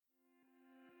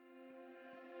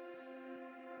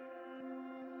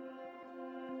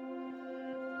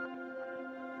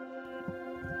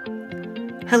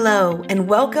Hello, and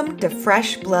welcome to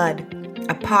Fresh Blood,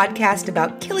 a podcast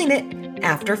about killing it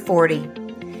after 40,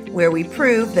 where we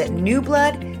prove that new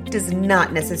blood does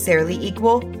not necessarily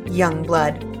equal young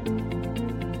blood.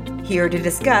 Here to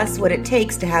discuss what it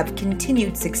takes to have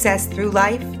continued success through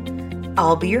life,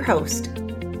 I'll be your host,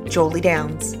 Jolie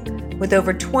Downs. With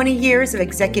over 20 years of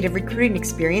executive recruiting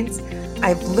experience,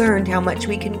 I've learned how much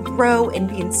we can grow and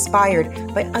be inspired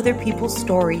by other people's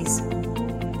stories.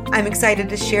 I'm excited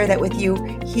to share that with you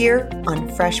here on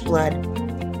Fresh Blood.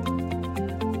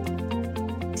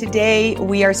 Today,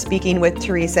 we are speaking with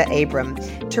Teresa Abram.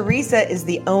 Teresa is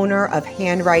the owner of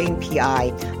Handwriting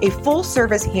PI, a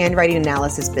full-service handwriting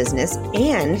analysis business,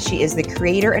 and she is the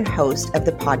creator and host of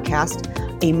the podcast,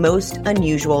 A Most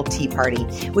Unusual Tea Party,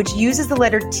 which uses the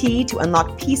letter T to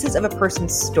unlock pieces of a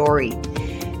person's story.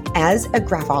 As a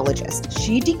graphologist,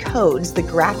 she decodes the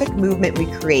graphic movement we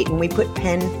create when we put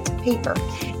pen to paper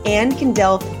and can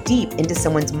delve deep into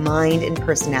someone's mind and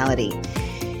personality.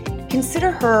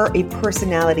 Consider her a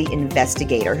personality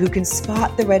investigator who can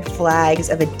spot the red flags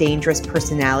of a dangerous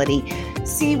personality,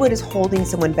 see what is holding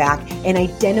someone back, and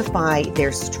identify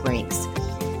their strengths.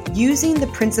 Using the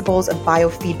principles of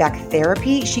biofeedback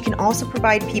therapy, she can also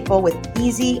provide people with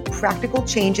easy, practical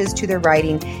changes to their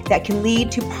writing that can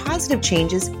lead to positive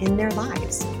changes in their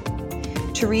lives.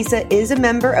 Teresa is a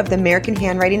member of the American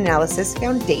Handwriting Analysis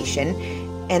Foundation,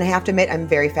 and I have to admit, I'm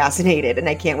very fascinated and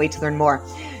I can't wait to learn more.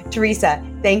 Teresa,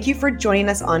 thank you for joining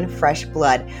us on Fresh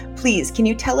Blood. Please, can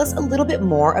you tell us a little bit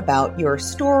more about your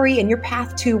story and your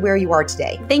path to where you are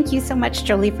today? Thank you so much,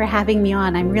 Jolie, for having me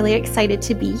on. I'm really excited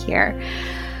to be here.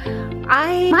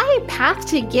 My path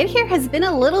to get here has been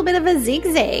a little bit of a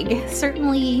zigzag.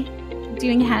 Certainly,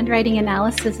 doing handwriting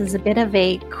analysis is a bit of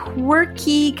a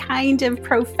quirky kind of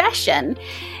profession,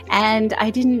 and I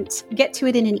didn't get to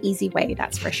it in an easy way,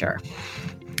 that's for sure.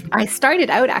 I started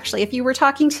out, actually, if you were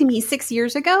talking to me 6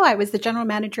 years ago, I was the general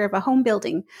manager of a home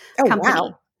building company.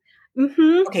 Wow.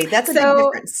 Mm-hmm. Okay, that's a big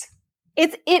difference.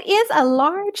 It is a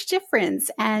large difference,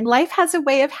 and life has a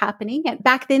way of happening. And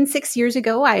back then, 6 years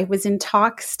ago, I was in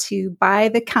talks to buy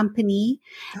the company,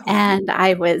 and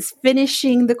I was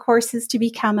finishing the courses to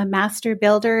become a master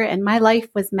builder, and my life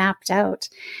was mapped out.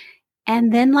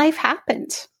 And then life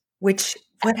happened. What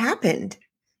happened?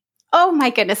 Oh my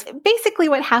goodness. Basically,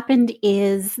 what happened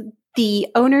is the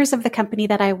owners of the company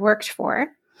that I worked for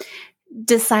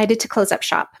decided to close up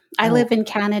shop. I live in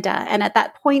Canada. And at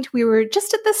that point, we were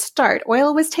just at the start.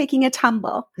 Oil was taking a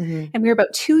tumble. Mm-hmm. And we were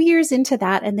about 2 years into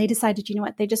that. And they decided, you know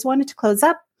what? They just wanted to close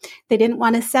up. They didn't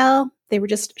want to sell. They were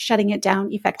just shutting it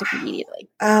down effective immediately.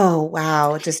 Oh,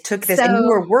 wow. It just took this. And you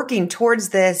were working towards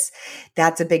this.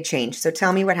 That's a big change. So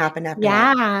tell me what happened after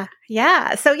that.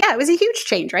 Yeah. So it was a huge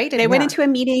change, right? And I went into a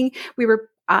meeting.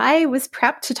 I was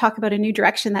prepped to talk about a new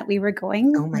direction that we were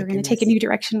going. We were going to take a new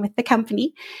direction with the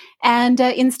company. And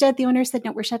instead, the owner said,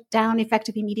 no, we're shut down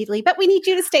effective immediately, but we need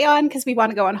you to stay on because we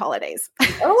want to go on holidays.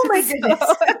 Oh my goodness.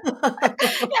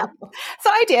 So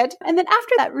I did. And then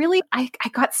after that, really, I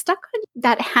got stuck on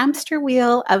that hamster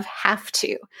wheel of have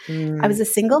to. I was a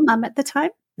single mom at the time.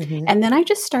 Mm-hmm. And then I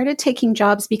just started taking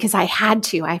jobs because I had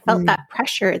to. I felt that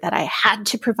pressure that I had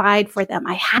to provide for them.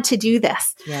 I had to do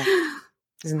this. Yeah.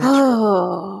 Isn't that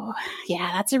true?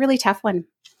 Yeah, that's a really tough one.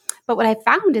 But what I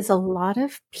found is a lot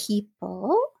of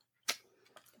people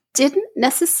didn't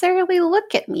necessarily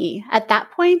look at me. At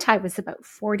that point, I was about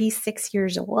 46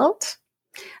 years old.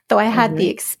 Though I had the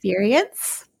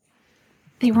experience,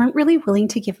 they weren't really willing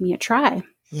to give me a try.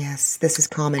 Yes, this is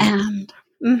common.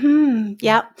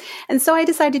 And so I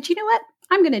decided, you know what?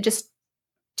 I'm going to just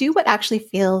do what actually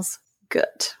feels good.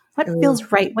 What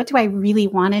feels right? What do I really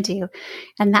want to do?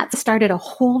 And that started a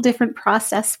whole different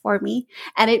process for me.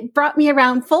 And it brought me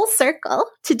around full circle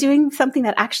to doing something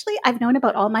that actually I've known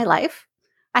about all my life.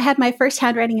 I had my first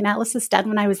handwriting analysis done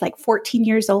when I was like 14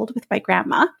 years old with my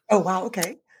grandma. Oh, wow.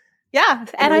 Okay. Yeah.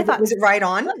 And I thought, was it right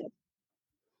on?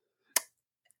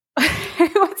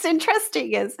 What's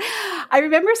interesting is I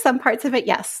remember some parts of it.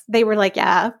 Yes, they were like,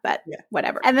 but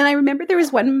whatever. And then I remember there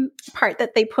was one part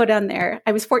that they put on there.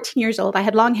 I was 14 years old. I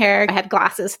had long hair. I had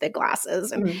glasses, thick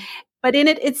glasses. But in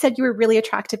it said you were really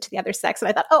attractive to the other sex. And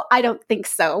I thought, I don't think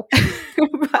so.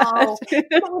 We're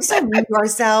so mean to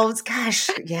ourselves. Gosh,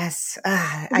 yes.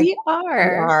 We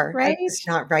are, right? It's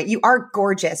not right. You are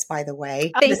gorgeous, by the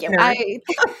way. Thank you.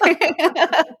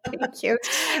 Thank you.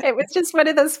 It was just one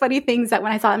of those funny things that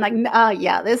when I saw it, I'm like,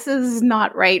 this is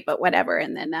not right, but whatever.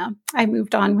 And then I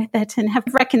moved on with it and have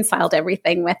reconciled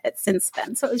everything with it since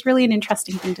then. So it was really an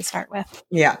interesting thing to start with.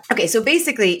 Yeah. Okay. So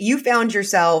basically you found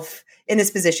yourself in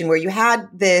this position where you had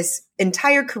this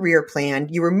entire career plan,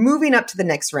 you were moving up to the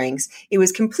next ranks. It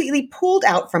was completely pulled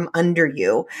out from under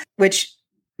you, which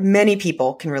many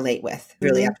people can relate with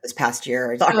really after this past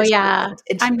year. Oh yeah.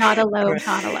 I'm not alone,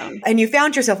 not alone. And you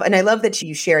found yourself, and I love that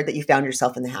you shared that you found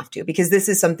yourself in the have to, because this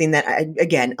is something that,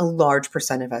 again, a large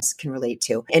percent of us can relate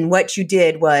to. And what you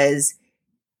did was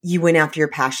you went after your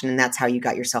passion, and that's how you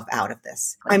got yourself out of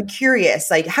this. I'm curious,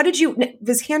 like,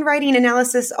 was handwriting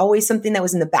analysis always something that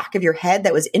was in the back of your head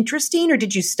that was interesting, or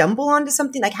did you stumble onto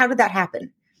something? Like, how did that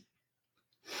happen?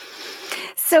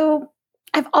 So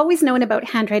I've always known about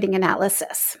handwriting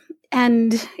analysis,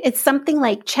 and it's something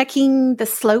like checking the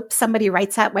slope somebody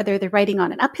writes at, whether they're writing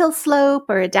on an uphill slope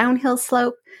or a downhill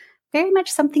slope. Very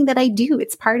much something that I do.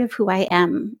 It's part of who I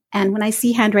am. And when I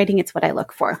see handwriting, it's what I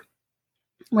look for,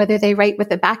 whether they write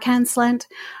with a backhand slant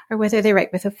or whether they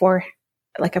write with a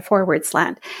forward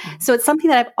slant. Mm-hmm. So it's something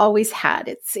that I've always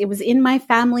had. It was in my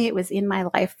family. It was in my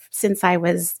life since I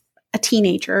was a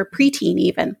teenager or preteen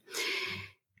even.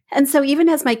 And so even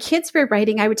as my kids were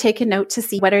writing, I would take a note to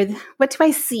see what do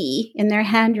I see in their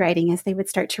handwriting as they would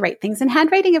start to write things. And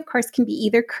handwriting, of course, can be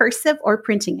either cursive or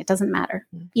printing. It doesn't matter.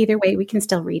 Either way, we can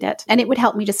still read it. And it would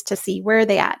help me just to see where are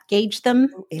they at, gauge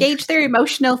their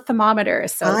emotional thermometer.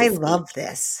 So I love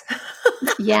this.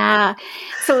 Yeah.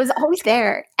 So it was always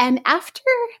there. And after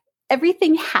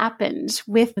everything happened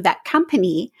with that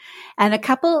company and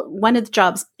one of the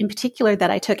jobs in particular that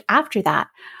I took after that,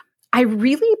 I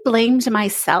really blamed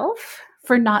myself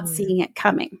for not seeing it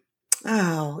coming.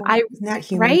 Oh, isn't that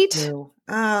human right? too?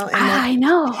 Oh, I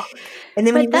know. And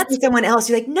then when you listen to someone else,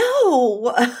 you're like,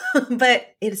 no,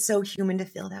 but it's so human to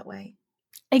feel that way.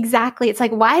 Exactly. It's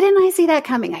like, why didn't I see that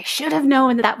coming? I should have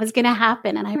known that was going to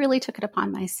happen. And I really took it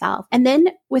upon myself. And then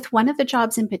with one of the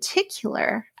jobs in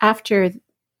particular, after,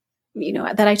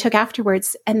 that I took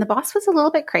afterwards, and the boss was a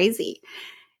little bit crazy.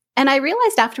 And I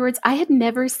realized afterwards, I had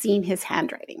never seen his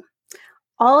handwriting.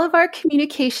 All of our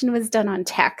communication was done on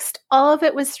text. All of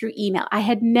it was through email. I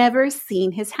had never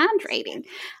seen his handwriting.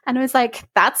 And I was like,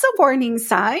 that's a warning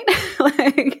sign.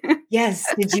 Yes.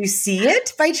 Did you see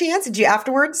it by chance? Did you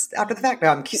after the fact? No,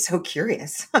 I'm so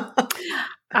curious.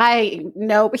 I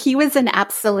know, but he was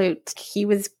he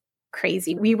was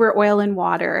crazy. We were oil and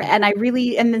water. And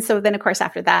then of course,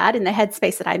 after that, in the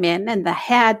headspace that I'm in, and the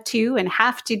had to and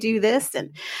have to do this.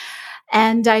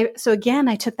 So again,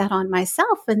 I took that on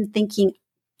myself and thinking,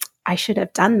 I should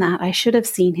have done that. I should have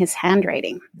seen his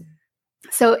handwriting.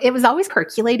 So it was always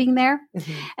percolating there.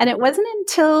 Mm-hmm. And it wasn't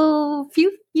until a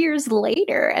few years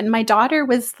later, and my daughter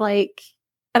was like,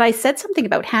 and I said something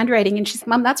about handwriting, and she said,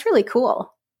 Mom, that's really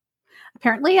cool.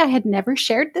 Apparently, I had never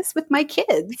shared this with my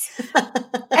kids.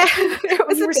 It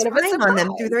was a bit of a surprise on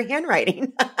them through their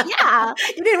handwriting. Yeah.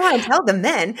 You didn't want to tell them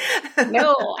then.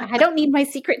 No, I don't need my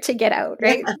secret to get out,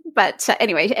 right? Yeah. But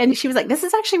anyway, and she was like, this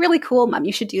is actually really cool, Mom.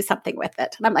 You should do something with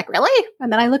it. And I'm like, really?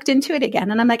 And then I looked into it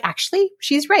again, and I'm like, actually,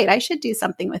 she's right. I should do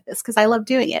something with this because I love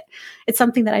doing it. It's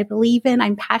something that I believe in.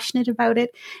 I'm passionate about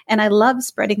it. And I love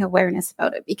spreading awareness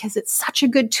about it because it's such a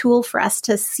good tool for us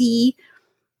to see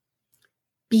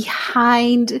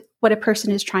behind what a person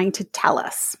is trying to tell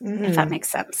us, if that makes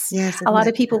sense. Yes, a lot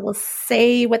of people will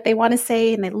say what they want to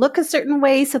say and they look a certain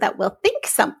way so that we'll think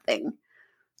something.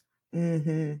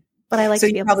 Mm-hmm. But I like so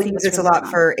to be you able probably to see use this a lot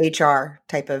for HR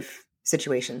type of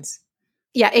situations.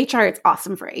 Yeah, HR, it's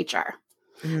awesome for HR.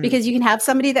 Because you can have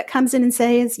somebody that comes in and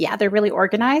says, yeah, they're really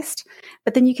organized.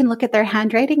 But then you can look at their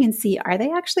handwriting and see, are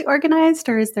they actually organized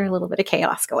or is there a little bit of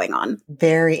chaos going on?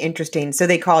 Very interesting. So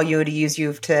they call you to use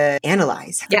you to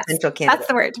analyze potential candidates. That's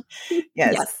the word.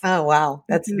 Yes. Oh, wow.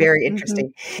 That's very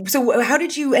interesting. So how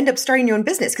did you end up starting your own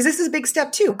business? Because this is a big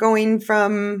step too, going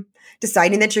from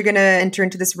deciding that you're going to enter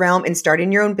into this realm and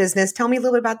starting your own business. Tell me a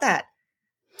little bit about that.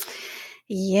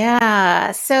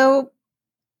 Yeah. So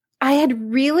I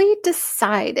had really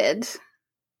decided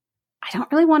I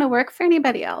don't really want to work for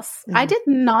anybody else. I did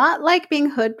not like being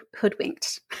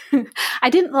hoodwinked. I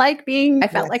didn't like I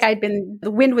felt like the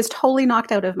wind was totally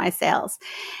knocked out of my sails.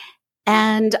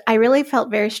 And I really felt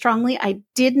very strongly I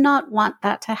did not want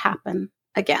that to happen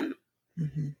again.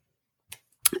 Mm-hmm.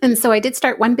 And so I did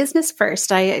start one business first.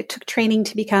 I took training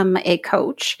to become a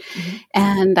coach,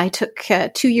 and I took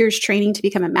 2 years training to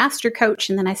become a master coach.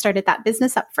 And then I started that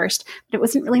business up first, but it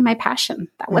wasn't really my passion.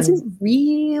 That wasn't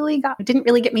really it didn't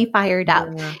really get me fired up.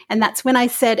 Yeah. And that's when I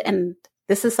said, and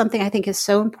this is something I think is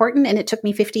so important, and it took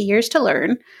me 50 years to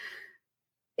learn.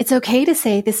 It's okay to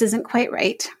say this isn't quite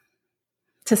right,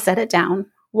 to set it down,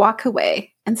 walk away,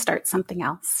 and start something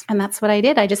else. And that's what I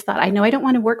did. I just thought, I know I don't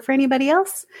want to work for anybody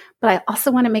else, but I also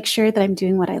want to make sure that I'm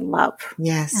doing what I love.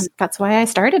 Yes. And that's why I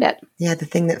started it. Yeah, the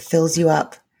thing that fills you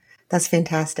up. That's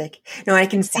fantastic. No, I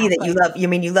can see that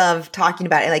you love talking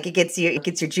about it. Like it gets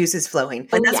your juices flowing.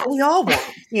 And that's what we all want,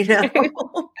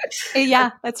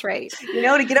 Yeah, that's right.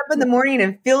 To get up in the morning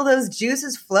and feel those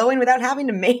juices flowing without having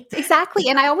to make them. Exactly.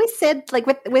 And I always said, like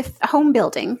with home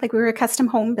building, like we were a custom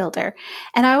home builder,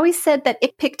 and I always said that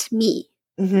it picked me.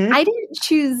 Mm-hmm. I didn't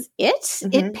choose it.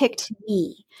 Mm-hmm. It picked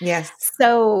me. Yes.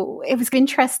 So it was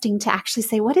interesting to actually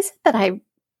say, what is it that I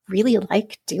really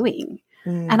like doing?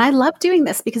 And I love doing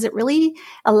this because it really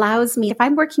allows me, if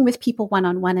I'm working with people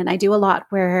one-on-one, and I do a lot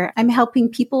where I'm helping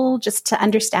people just to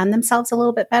understand themselves a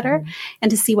little bit better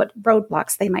and to see what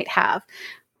roadblocks they might have.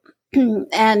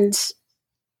 And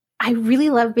I really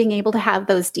love being able to have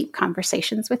those deep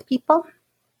conversations with people.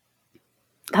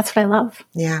 That's what I love.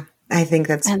 Yeah, I think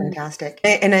that's fantastic.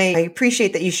 And I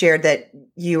appreciate that you shared that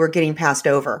you were getting passed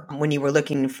over when you were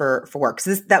looking for work.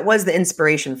 So that was the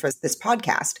inspiration for this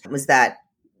podcast, was that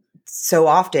so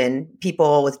often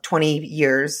people with 20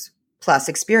 years plus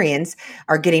experience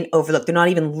are getting overlooked. They're not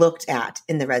even looked at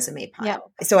in the resume pile. Yep.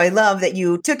 So I love that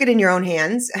you took it in your own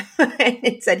hands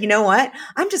and said, you know what?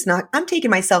 I'm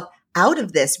taking myself out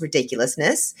of this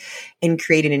ridiculousness and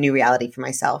creating a new reality for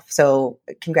myself. So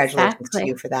congratulations to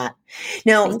you for that.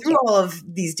 Now, through all of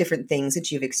these different things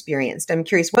that you've experienced, I'm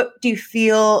curious, what do you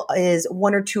feel is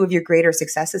one or two of your greater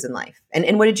successes in life?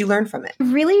 And what did you learn from it? I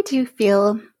really do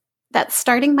feel that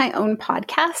starting my own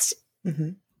podcast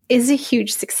is a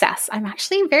huge success. I'm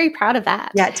actually very proud of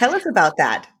that. Yeah. Tell us about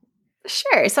that.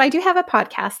 Sure. So I do have a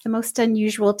podcast, The Most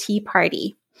Unusual Tea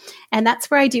Party. And that's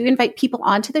where I do invite people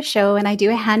onto the show, and I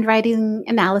do a handwriting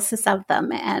analysis of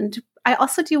them. And I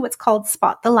also do what's called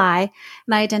Spot the Lie,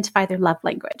 and I identify their love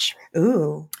language.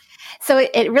 Ooh. So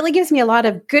it really gives me a lot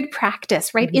of good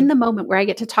practice right in the moment where I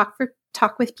get to talk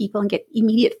with people and get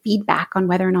immediate feedback on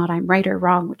whether or not I'm right or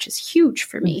wrong, which is huge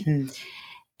for me. Mm-hmm.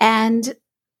 And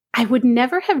I would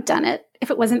never have done it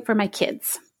if it wasn't for my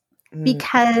kids,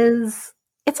 because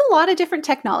it's a lot of different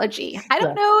technology. I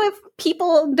don't know if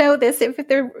people know this, if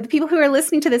they're the people who are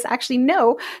listening to this actually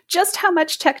know just how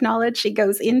much technology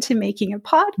goes into making a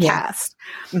podcast. Yeah.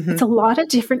 Mm-hmm. It's a lot of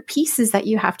different pieces that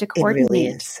you have to coordinate. It really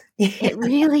is. It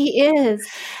really is.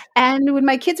 And when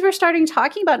my kids were starting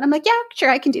talking about it, I'm like, yeah,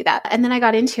 sure, I can do that. And then I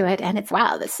got into it and it's,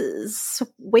 wow, this is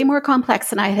way more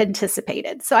complex than I had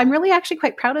anticipated. So I'm really actually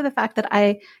quite proud of the fact that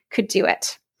I could do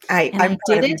it. I'm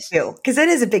proud of you too, because it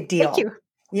is a big deal. Thank you.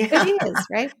 Yeah. It is,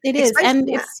 right? It is. And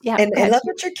it's, And I love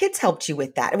that your kids helped you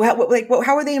with that.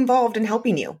 How were they involved in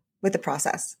helping you with the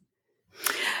process?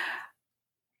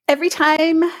 Every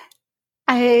time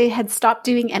I had stopped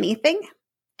doing anything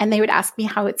and they would ask me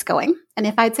how it's going, and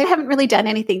if I'd say I haven't really done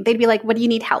anything, they'd be like, what do you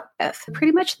need help with?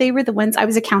 Pretty much they were the ones, I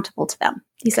was accountable to them,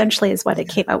 essentially is what it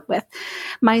came out with.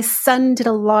 My son did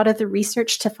a lot of the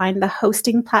research to find the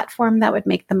hosting platform that would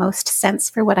make the most sense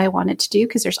for what I wanted to do,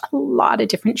 because there's a lot of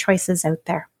different choices out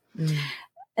there.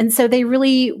 And so they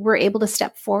really were able to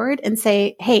step forward and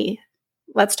say, hey,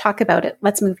 let's talk about it.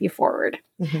 Let's move you forward.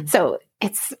 So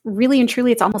it's really and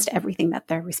truly, it's almost everything that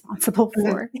they're responsible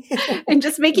for. And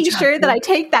just making sure that I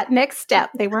take that next step.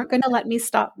 They weren't going to let me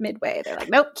stop midway. They're like,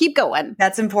 nope, keep going.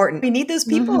 That's important. We need those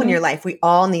people in your life. We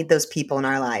all need those people in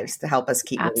our lives to help us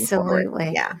keep moving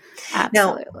forward. Yeah.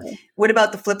 Absolutely. Now, what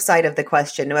about the flip side of the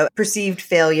question about perceived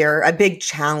failure, a big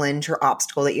challenge or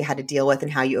obstacle that you had to deal with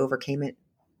and how you overcame it?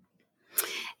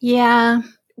 Yeah.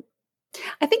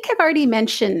 I think I've already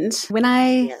mentioned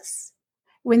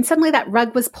when suddenly that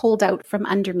rug was pulled out from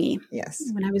under me. Yes.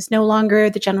 When I was no longer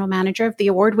the general manager of the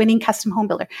award-winning custom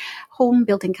home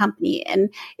building company.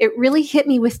 And it really hit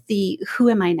me with the, who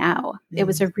am I now? It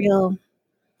was a real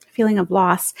feeling of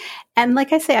loss. And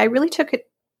like I say, I really took it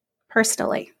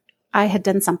personally. I had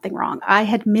done something wrong. I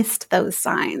had missed those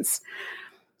signs.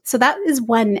 So that is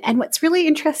one. And what's really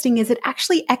interesting is it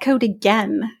actually echoed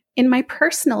again in my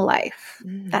personal life.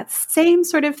 That same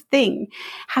sort of thing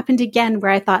happened again where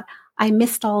I thought, I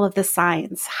missed all of the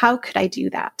signs. How could I do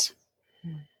that?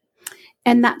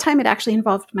 And that time it actually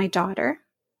involved my daughter.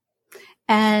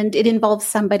 And it involved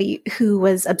somebody who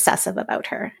was obsessive about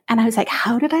her. And I was like,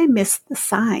 how did I miss the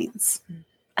signs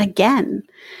again?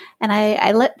 And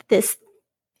I let this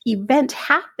event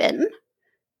happen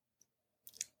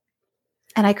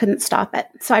and I couldn't stop it.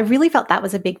 So I really felt that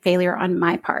was a big failure on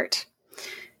my part.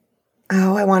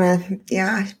 Oh, I want to,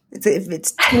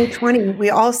 it's 2020. We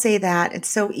all say that. It's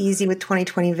so easy with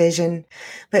 2020 vision,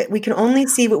 but we can only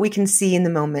see what we can see in the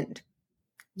moment.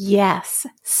 Yes,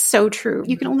 so true.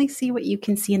 You can only see what you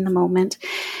can see in the moment.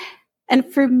 And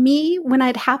for me, when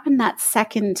it happened that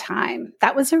second time,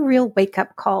 that was a real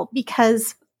wake-up call,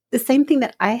 because the same thing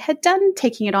that I had done,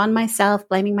 taking it on myself,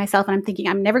 blaming myself. And I'm thinking,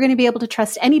 I'm never going to be able to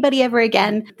trust anybody ever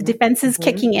again. The defense is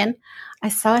kicking in. I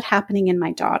saw it happening in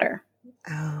my daughter.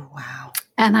 Oh, wow.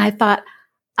 And I thought,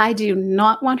 I do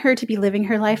not want her to be living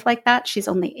her life like that. She's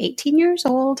only 18 years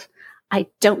old. I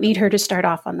don't need her to start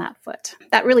off on that foot.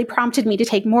 That really prompted me to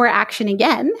take more action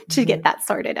again to get that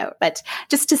sorted out. But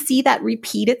just to see that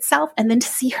repeat itself and then to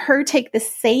see her take the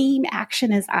same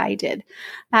action as I did,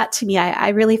 that to me, I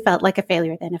really felt like a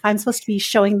failure then. If I'm supposed to be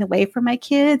showing the way for my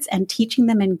kids and teaching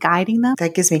them and guiding them.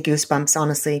 That gives me goosebumps,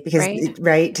 honestly, because,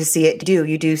 right, to see it,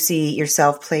 you do see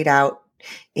yourself played out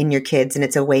in your kids, and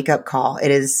it's a wake-up call.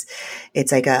 It's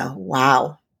like a,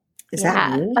 wow, is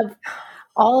that me?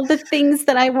 All the things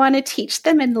that I want to teach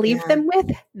them and leave them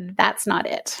with, that's not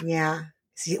it. Yeah.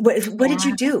 See, what did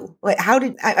you do?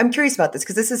 I'm curious about this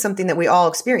because this is something that we all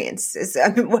experience.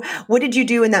 What did you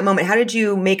do in that moment? How did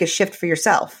you make a shift for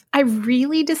yourself? I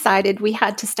really decided we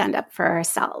had to stand up for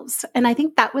ourselves. And I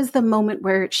think that was the moment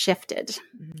where it shifted.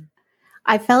 Mm-hmm.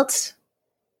 I felt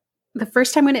the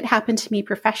first time when it happened to me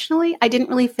professionally, I didn't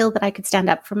really feel that I could stand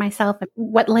up for myself.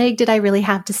 What leg did I really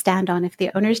have to stand on? If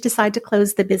the owners decide to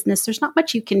close the business, there's not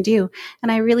much you can do.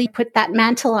 And I really put that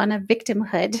mantle on of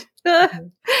victimhood,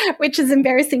 which is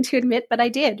embarrassing to admit, but I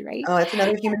did, right? Oh, it's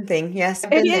another human thing. Yes.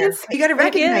 It is. You got to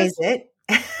recognize it.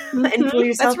 And pull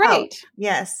yourself That's right. out.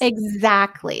 Yes.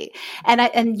 Exactly.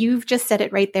 And you've just said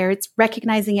it right there. It's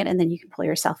recognizing it and then you can pull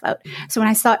yourself out. Mm-hmm. So when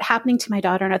I saw it happening to my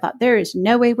daughter and I thought, there is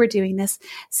no way we're doing this.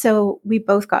 So we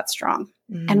both got strong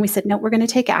and we said, no, we're going to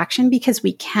take action because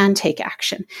we can take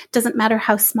action. Doesn't matter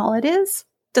how small it is.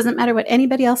 Doesn't matter what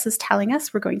anybody else is telling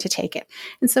us. We're going to take it.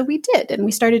 And so we did. And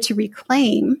we started to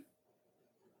reclaim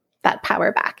that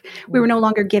power back. We were no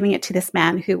longer giving it to this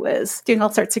man who was doing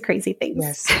all sorts of crazy things.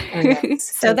 Yes. Oh, yes.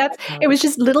 So it was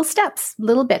just little steps,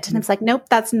 little bit. And it's like, nope,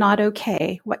 that's not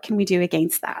okay. What can we do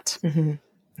against that? Mm-hmm.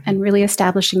 And really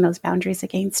establishing those boundaries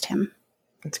against him.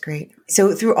 That's great.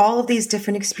 So through all of these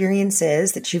different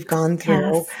experiences that you've gone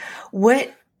through,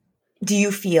 what do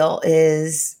you feel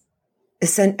is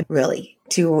essential really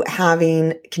to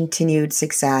having continued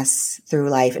success through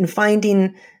life and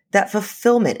finding that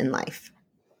fulfillment in life?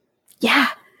 Yeah.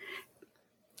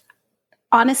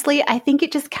 Honestly, I think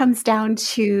it just comes down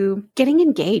to getting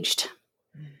engaged.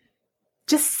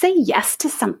 Just say yes to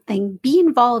something, be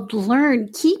involved, learn,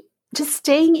 keep just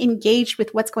staying engaged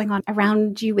with what's going on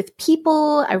around you with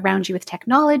people, around you with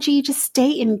technology. Just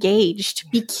stay engaged,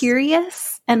 be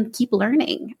curious, and keep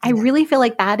learning. I really feel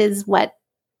like that is what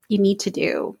you need to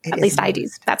do. At least I do.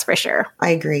 That's for sure. I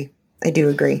agree. I do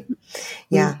agree.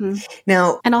 Yeah. Mm-hmm.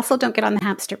 Now, and also don't get on the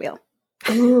hamster wheel.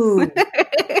 Ooh.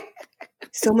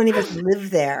 So many of us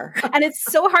live there. And it's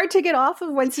so hard to get off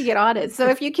of once you get on it. So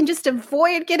if you can just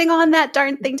avoid getting on that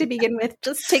darn thing to begin with,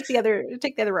 just take the other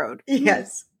road.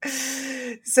 Yes.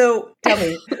 So tell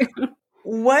me,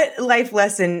 what life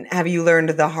lesson have you learned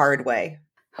the hard way?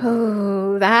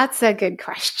 Oh, that's a good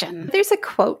question. There's a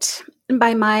quote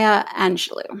by Maya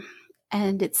Angelou,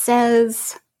 and it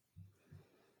says,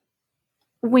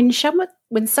 when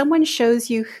someone shows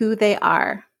you who they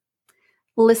are,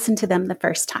 listen to them the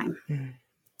first time.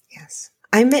 Yes.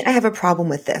 I admit I have a problem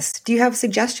with this. Do you have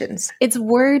suggestions? It's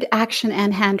word, action,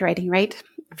 and handwriting, right?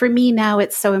 For me now,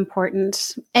 it's so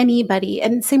important. Anybody,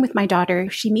 and same with my daughter,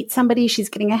 she meets somebody, she's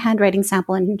getting a handwriting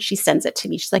sample and she sends it to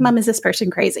me. She's like, Mom, is this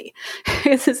person crazy?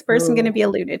 Is this person going to be a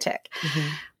lunatic? Mm-hmm.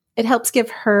 It helps give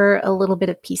her a little bit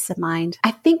of peace of mind.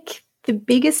 I think the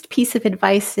biggest piece of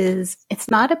advice is it's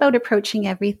not about approaching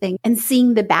everything and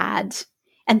seeing the bad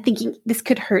and thinking this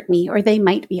could hurt me or they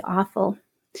might be awful.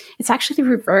 It's actually the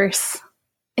reverse.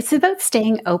 It's about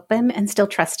staying open and still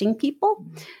trusting people.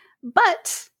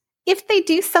 But if they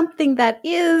do something that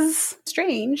is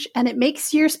strange and it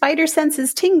makes your spider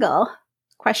senses tingle,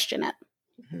 question it.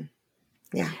 Mm-hmm.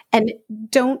 Yeah. And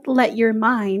don't let your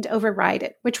mind override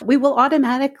it, which we will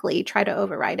automatically try to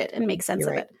override it and make sense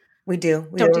of it. We do.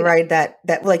 We override that,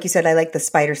 like you said, I like the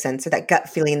spider sense or that gut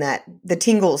feeling, that the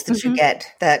tingles that you get,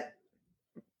 that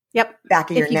back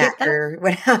of your neck or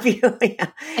what have you. Yeah.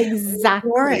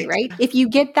 Exactly. Right. If you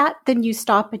get that, then you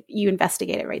stop and you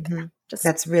investigate it right there.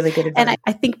 That's really good advice. And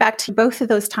I think back to both of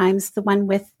those times, the one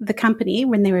with the company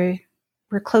when they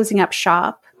were closing up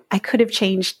shop, I could have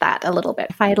changed that a little bit.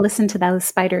 If I had listened to those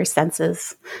spider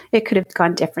senses, it could have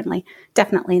gone differently.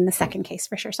 Definitely in the second case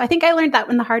for sure. So I think I learned that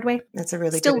one the hard way. That's a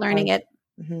really still good learning advice. It.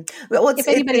 Mm-hmm. Well, if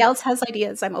anybody else has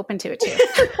ideas, I'm open to it too.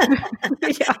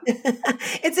 Yeah.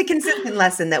 It's a consistent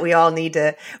lesson that we all need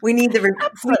to, we need the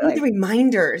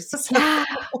reminders. Yeah.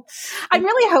 I'm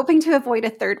really hoping to avoid a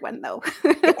third one though.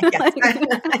 Yes.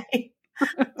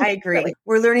 I agree. Really.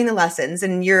 We're learning the lessons,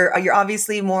 and you're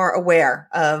obviously more aware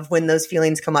of when those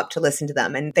feelings come up to listen to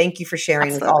them. And thank you for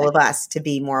sharing with all of us to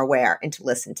be more aware and to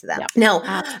listen to them. Yep.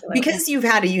 Now, because you've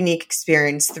had a unique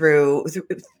experience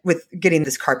with getting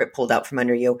this carpet pulled out from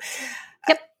under you,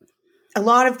 a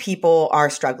lot of people are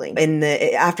struggling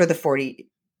after the 40.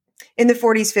 In the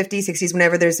 40s, 50s, 60s,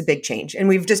 whenever there's a big change. And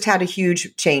we've just had a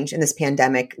huge change in this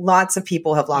pandemic. Lots of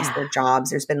people have lost their jobs.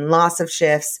 There's been lots of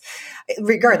shifts,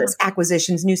 regardless,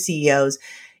 acquisitions, new CEOs.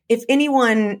 If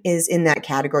anyone is in that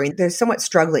category, they're somewhat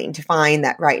struggling to find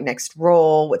that right next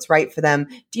role, what's right for them.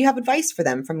 Do you have advice for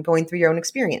them from going through your own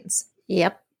experience?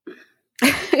 Yep.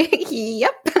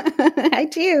 Yep, I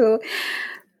do.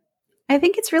 I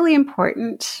think it's really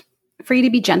important for you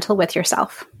to be gentle with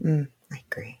yourself. I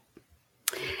agree.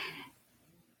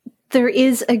 There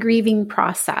is a grieving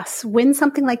process. When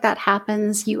something like that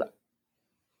happens,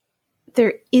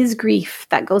 there is grief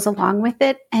that goes along with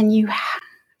it, and you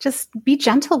just be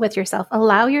gentle with yourself.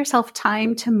 Allow yourself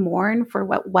time to mourn for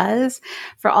what was,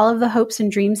 for all of the hopes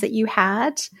and dreams that you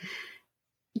had.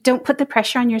 Don't put the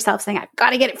pressure on yourself saying, I've got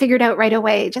to get it figured out right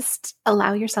away. Just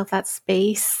allow yourself that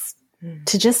space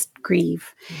to just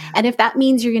grieve. Yeah. And if that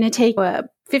means you're going to take a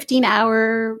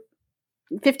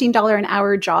 $15 an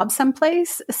hour job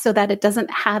someplace so that it doesn't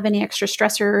have any extra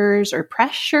stressors or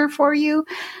pressure for you,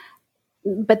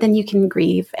 but then you can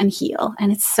grieve and heal.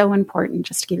 And it's so important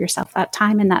just to give yourself that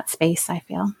time and that space, I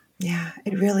feel. Yeah,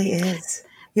 it really is.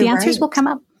 The answers will come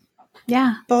up.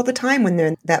 Yeah. All the time when they're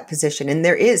in that position. And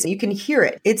you can hear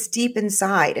it. It's deep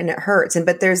inside and it hurts.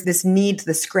 But there's this need to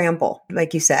the scramble,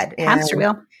 like you said. Hamster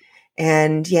wheel.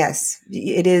 And yes,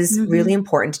 it is really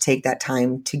important to take that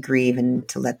time to grieve and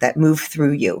to let that move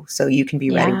through you so you can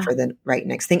be ready for the right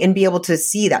next thing and be able to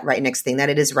see that right next thing, that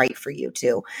it is right for you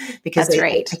too. Because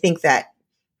I think that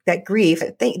grief,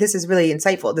 this is really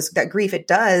insightful. That grief, it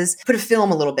does put a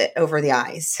film a little bit over the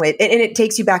eyes. And it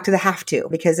takes you back to the have to,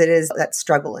 because it is that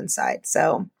struggle inside.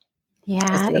 So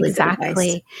yeah, really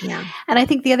exactly. Yeah. And I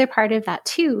think the other part of that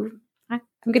too,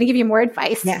 I'm going to give you more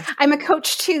advice. Yeah. I'm a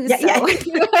coach too. Let's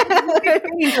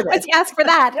ask for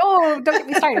that. Oh, don't get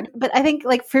me started. But I think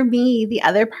for me, the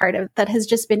other part of that has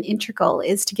just been integral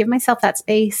is to give myself that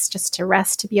space just to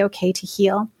rest, to be okay, to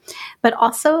heal. But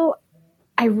also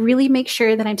I really make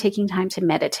sure that I'm taking time to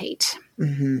meditate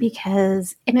and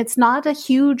it's not a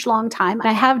huge long time.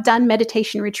 I have done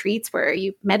meditation retreats where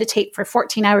you meditate for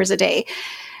 14 hours a day.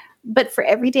 But for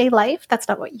everyday life, that's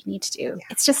not what you need to do. Yeah.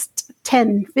 It's just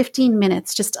 10, 15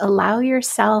 minutes. Just allow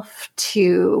yourself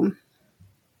to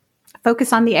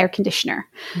focus on the air conditioner.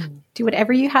 Do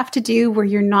whatever you have to do where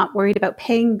you're not worried about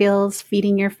paying bills,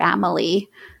 feeding your family,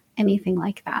 anything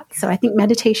like that. So I think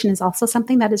meditation is also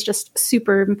something that is just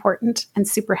super important and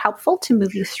super helpful to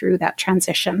move you through that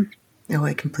transition. Oh,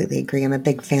 I completely agree. I'm a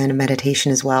big fan of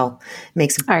meditation as well. It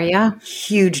makes a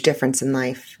huge difference in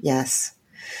life. Yes.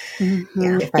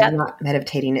 Yeah. If I'm not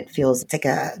meditating, it feels like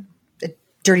a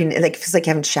dirty, it feels like I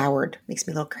haven't showered. Makes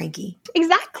me a little cranky.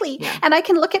 Exactly. Yeah. And I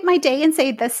can look at my day and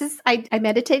say, I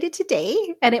meditated today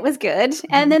and it was good.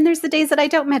 And then there's the days that I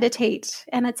don't meditate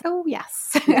and it's, oh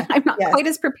yes, I'm not quite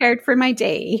as prepared for my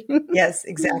day. Yes,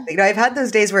 exactly. I've had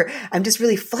those days where I'm just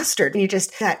really flustered and you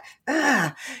just that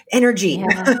energy.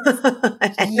 Yes.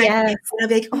 And I'll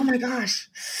be like, oh my gosh,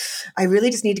 I really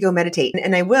just need to go meditate.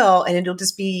 And I will, and it'll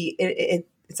just be,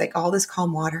 it's like all this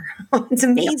calm water. It's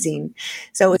amazing. Yep.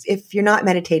 So if you're not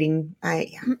meditating,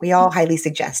 we all highly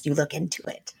suggest you look into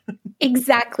it.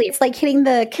 Exactly. It's like hitting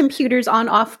the computer's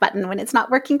on-off button. When it's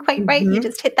not working quite right, you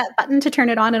just hit that button to turn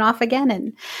it on and off again.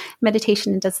 And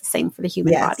meditation does the same for the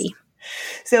human body.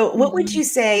 So what would you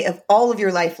say of all of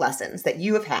your life lessons that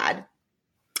you have had?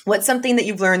 What's something that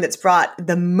you've learned that's brought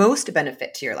the most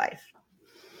benefit to your life?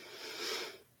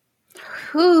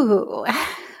 Ooh.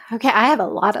 Okay, I have a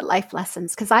lot of life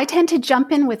lessons because I tend to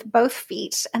jump in with both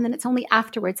feet. And then it's only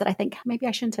afterwards that I think, maybe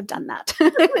I shouldn't have done that. So,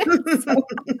 I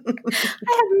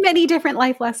have many different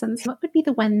life lessons. What would be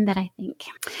the one that I think?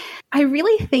 I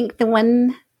really think the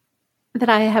one that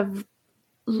I have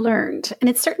learned, and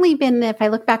it's certainly been, if I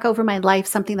look back over my life,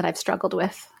 something that I've struggled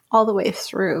with all the way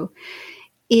through,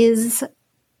 is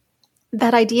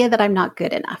that idea that I'm not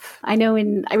good enough. I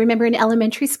remember in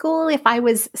elementary school, if I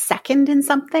was second in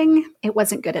something, it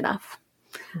wasn't good enough.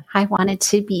 I wanted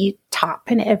to be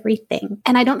top in everything.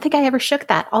 And I don't think I ever shook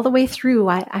that all the way through.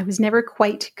 I was never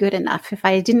quite good enough. If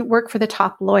I didn't work for the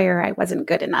top lawyer, I wasn't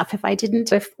good enough. If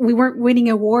we weren't winning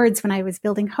awards when I was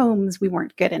building homes, we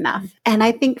weren't good enough. And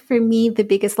I think for me, the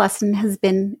biggest lesson has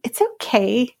been, it's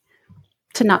okay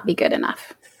to not be good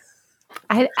enough.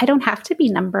 I don't have to be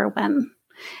number one.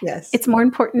 Yes. It's more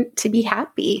important to be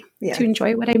happy, to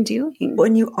enjoy what I'm doing.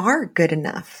 When you are good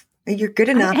enough, you're good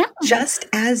enough just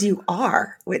as you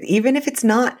are, even if it's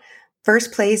not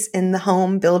first place in the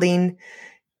home building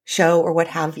show or what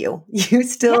have you, you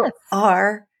still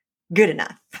are good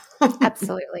enough.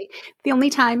 Absolutely. The only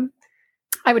time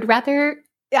I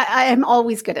am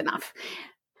always good enough.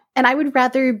 And I would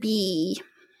rather be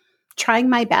trying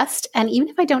my best. And even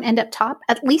if I don't end up top,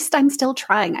 at least I'm still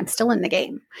trying. I'm still in the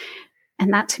game.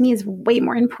 And that to me is way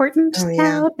more important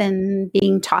now than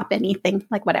being top anything,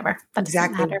 like whatever. That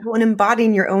doesn't matter. Well, and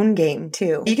embodying your own game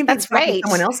too. You can be That's top of right.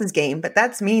 someone else's game, but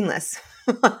that's meaningless.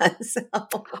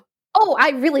 Oh, I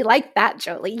really like that,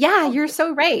 Jolie. Yeah, you're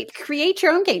so right. Create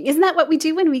your own game. Isn't that what we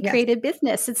do when we create a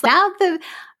business? It's like, now the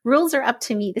rules are up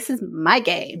to me. This is my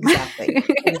game. Exactly.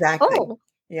 Oh,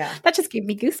 yeah. That just gave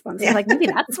me goosebumps. I'm like, maybe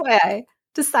that's why I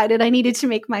decided I needed to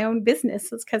make my own business,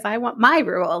 was because I want my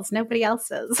rules, nobody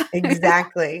else's.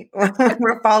 Exactly.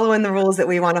 We're following the rules that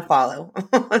we want to follow.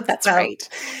 That's right.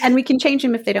 And we can change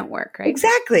them if they don't work, right?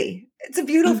 Exactly. It's a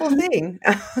beautiful thing.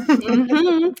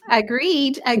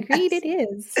 Agreed. It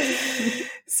is.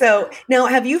 So now,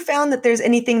 have you found that there's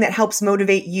anything that helps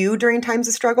motivate you during times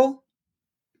of struggle?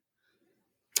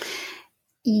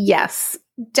 Yes,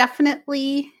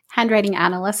 definitely. Handwriting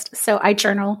Analyst. So I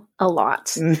journal a lot.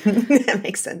 That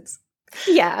makes sense.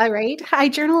 Yeah, right. I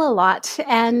journal a lot.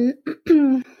 And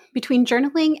between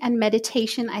journaling and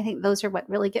meditation, I think those are what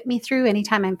really get me through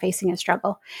anytime I'm facing a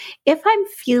struggle. If I'm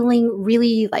feeling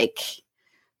really like,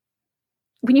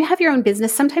 when you have your own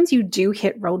business, sometimes you do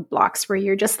hit roadblocks where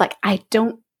you're just like, I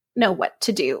don't know what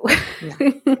to do.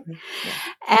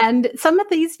 And some of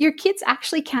these your kids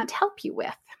actually can't help you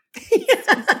with.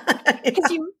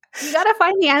 Because you got to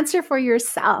find the answer for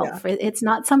yourself. It's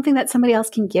not something that somebody else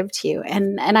can give to you.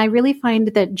 And I really find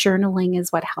that journaling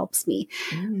is what helps me.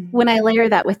 When I layer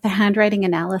that with the handwriting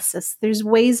analysis, there's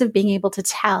ways of being able to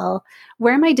tell,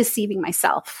 where am I deceiving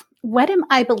myself? What am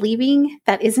I believing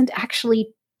that isn't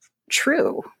actually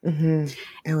true?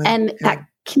 That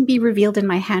can be revealed in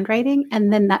my handwriting.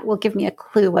 And then that will give me a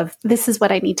clue of, this is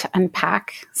what I need to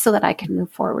unpack so that I can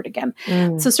move forward again.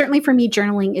 So certainly for me,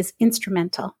 journaling is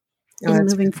instrumental in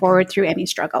moving forward through any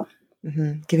struggle.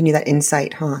 Giving you that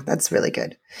insight, huh? That's really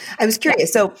good. I was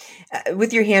curious. So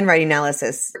with your handwriting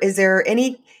analysis, is there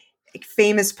any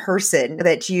famous person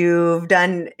that you've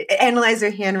done, analyze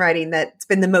their handwriting, that's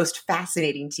been the most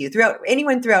fascinating to you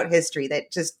throughout history, that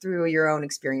just through your own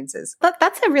experiences?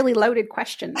 That's a really loaded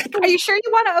question. Are you sure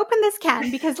you want to open this can?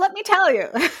 Because let me tell you,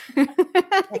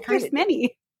 there's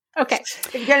many. Okay.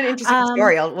 If you got an interesting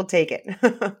story, we'll take it.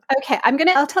 Okay.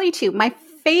 I'll tell you two. My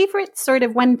favorite sort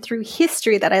of one through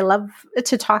history that I love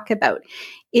to talk about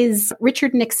is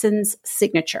Richard Nixon's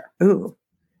signature. Ooh.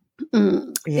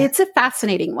 It's a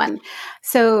fascinating one.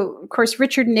 So, of course,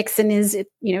 Richard Nixon is,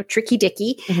 Tricky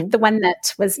Dicky, the one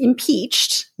that was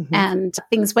impeached, and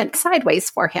things went sideways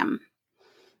for him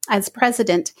as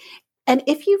president. And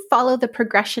if you follow the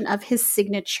progression of his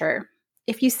signature,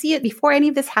 if you see it before any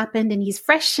of this happened and he's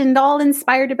fresh and all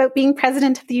inspired about being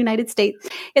president of the United States,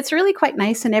 it's really quite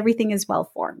nice and everything is well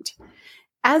formed.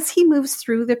 As he moves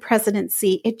through the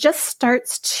presidency, it just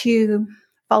starts to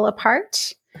fall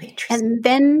apart. And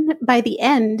then by the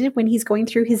end, when he's going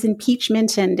through his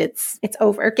impeachment and it's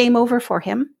over, game over for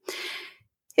him,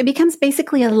 it becomes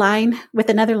basically a line with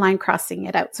another line crossing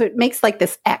it out. So it makes like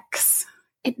this X.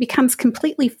 It becomes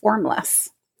completely formless.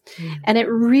 And it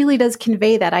really does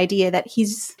convey that idea that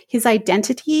his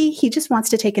identity, he just wants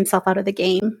to take himself out of the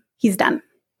game. He's done.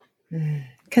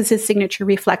 Because his signature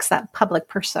reflects that public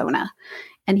persona.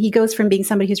 And he goes from being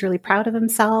somebody who's really proud of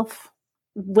himself,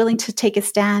 willing to take a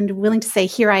stand, willing to say,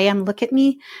 here I am, look at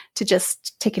me, to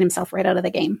just taking himself right out of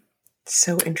the game.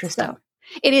 So interesting. So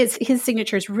it is. His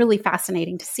signature is really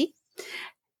fascinating to see.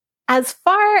 As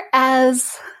far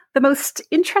as the most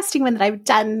interesting one that I've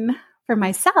done for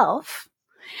myself,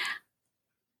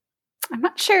 I'm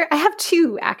not sure. I have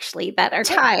two actually that are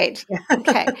tied.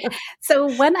 Okay. So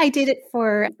one, I did it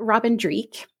for Robin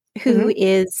Dreek, who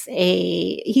he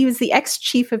was the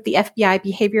ex-chief of the FBI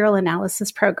Behavioral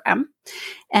Analysis Program.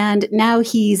 And now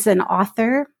he's an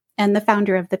author and the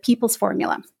founder of the People's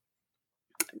Formula.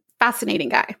 Fascinating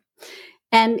guy.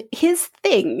 And his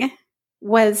thing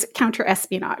was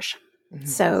counter-espionage.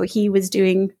 So he was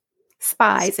doing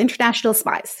spies, international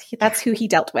spies. That's who he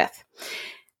dealt with.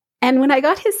 And when I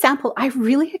got his sample, I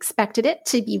really expected it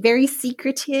to be very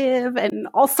secretive and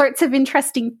all sorts of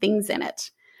interesting things in it.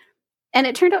 And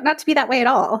it turned out not to be that way at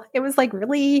all. It was like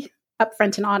really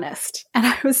upfront and honest. And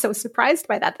I was so surprised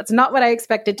by that. That's not what I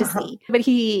expected to see. But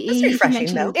he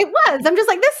refreshing, though. It was. I'm just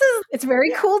like, it's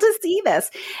very cool to see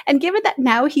this. And given that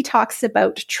now he talks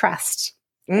about trust.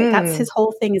 Right? That's his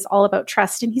whole thing, is all about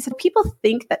trust. And he said, people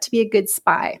think that to be a good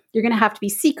spy, you're going to have to be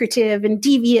secretive and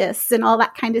devious and all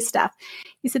that kind of stuff.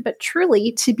 He said, but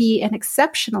truly, to be an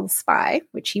exceptional spy,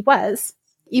 which he was,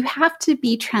 you have to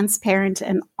be transparent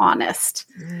and honest,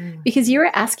 because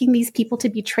you're asking these people to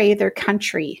betray their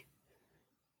country.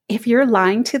 If you're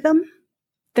lying to them,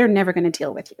 they're never going to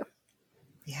deal with you.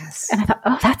 Yes. And I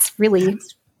thought, that's really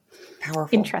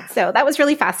powerful. Interesting. So that was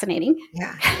really fascinating.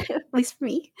 Yeah. At least for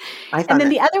me. And then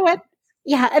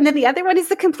the other one is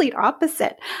the complete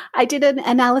opposite. I did an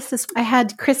analysis. I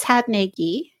had Chris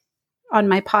Hadnagy on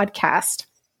my podcast,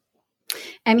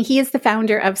 and he is the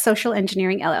founder of Social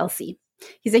Engineering LLC.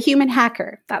 He's a human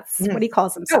hacker. That's what he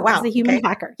calls himself. Oh, wow. He's a human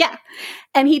hacker. Yeah.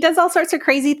 And he does all sorts of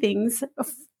crazy things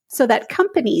so that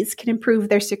companies can improve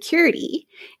their security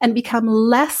and become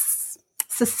less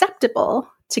susceptible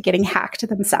to getting hacked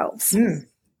themselves.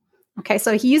 Okay,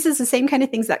 so he uses the same kind of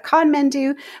things that con men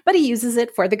do, but he uses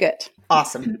it for the good.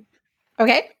 Awesome.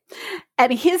 Okay,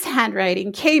 and his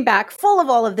handwriting came back full of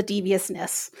all of the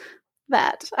deviousness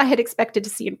that I had expected to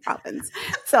see in Province.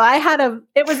 So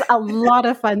it was a lot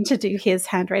of fun to do his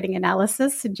handwriting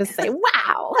analysis and just say,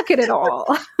 wow, look at it all.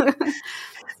 I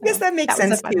guess that makes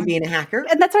sense too, being a hacker.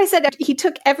 And that's why I said he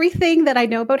took everything that I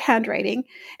know about handwriting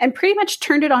and pretty much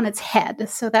turned it on its head,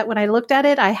 so that when I looked at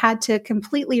it, I had to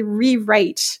completely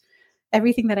rewrite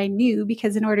everything that I knew,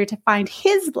 because in order to find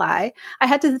his lie, I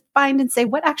had to find and say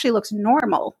what actually looks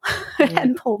normal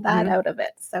and pull that out of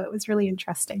it. So it was really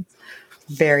interesting.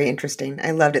 Very interesting.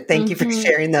 I loved it. Thank you for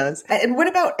sharing those. And what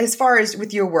about as far as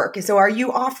with your work? So are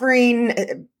you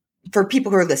offering, for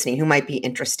people who are listening who might be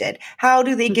interested, how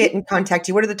do they get in contact with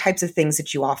you? What are the types of things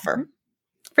that you offer?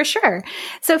 For sure.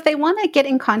 So if they want to get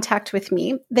in contact with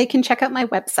me, they can check out my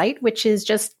website, which is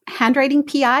just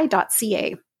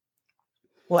handwritingpi.ca.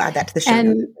 We'll add that to the show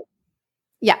notes.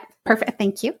 Yeah, perfect.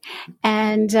 Thank you.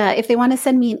 And if they want to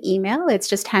send me an email, it's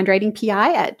just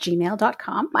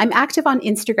handwritingpi@gmail.com. I'm active on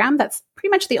Instagram. That's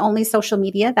pretty much the only social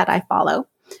media that I follow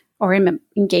or am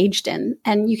engaged in.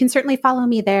 And you can certainly follow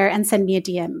me there and send me a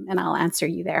DM, and I'll answer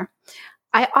you there.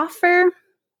 I offer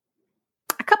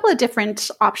a couple of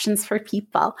different options for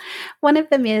people. One of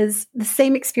them is the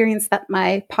same experience that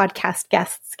my podcast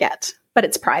guests get, but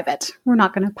it's private. We're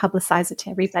not going to publicize it to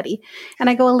everybody. And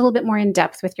I go a little bit more in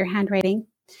depth with your handwriting.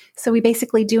 So we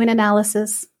basically do an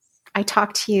analysis. I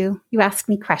talk to you, you ask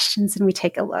me questions, and we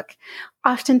take a look.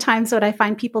 Oftentimes what I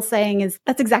find people saying is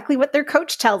that's exactly what their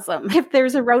coach tells them. If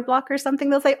there's a roadblock or something,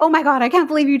 they'll say, oh my God, I can't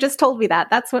believe you just told me that.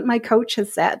 That's what my coach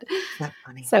has said. That's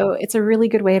funny. So it's a really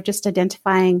good way of just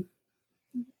identifying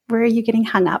where are you getting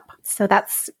hung up. So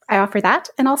I offer that.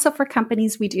 And also for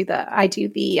companies, I do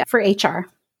the for HR.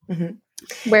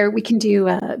 Where we can do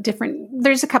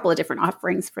there's a couple of different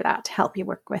offerings for that to help you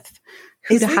work with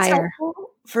who to hire.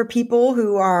 For people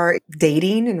who are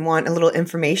dating and want a little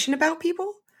information about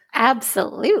people?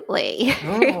 Absolutely.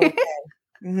 Oh, okay.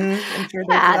 I'm sure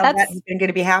that's going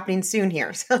to be happening soon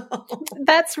here. So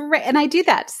that's right. And I do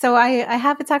that. So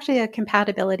it's actually a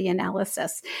compatibility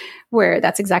analysis where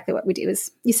that's exactly what we do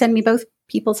is you send me both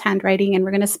people's handwriting, and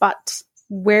we're going to spot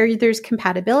where there's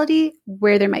compatibility,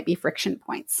 where there might be friction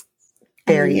points.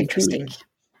 Very interesting.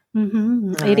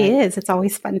 It is. It's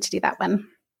always fun to do that one.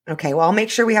 Okay. Well, I'll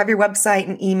make sure we have your website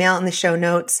and email in the show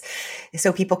notes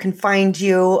so people can find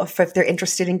you if they're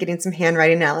interested in getting some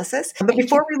handwriting analysis. But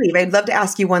before we leave, I'd love to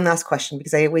ask you one last question,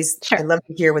 because I love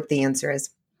to hear what the answer is.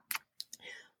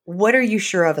 What are you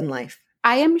sure of in life?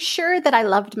 I am sure that I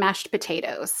loved mashed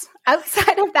potatoes.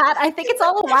 Outside of that, I think it's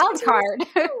all a wild card.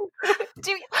 Are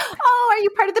you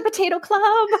part of the potato club?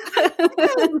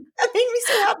 That made me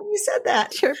so happy you said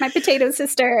that. Sure, my potato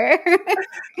sister.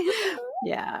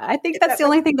 Yeah, I think that's the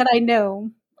only thing that I know.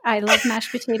 I love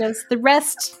mashed potatoes. The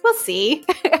rest, we'll see.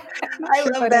 I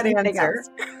love that answer.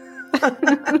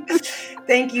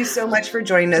 Thank you so much for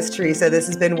joining us, Teresa. This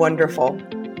has been wonderful.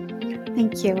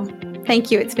 Thank you. Thank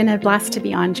you. It's been a blast to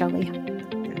be on, Jolie.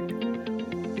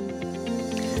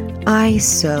 I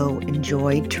so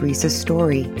enjoyed Teresa's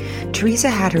story.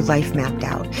 Teresa had her life mapped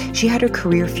out. She had her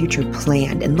career future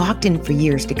planned and locked in for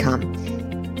years to come,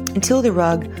 until the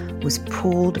rug was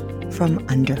pulled from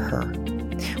under her.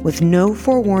 With no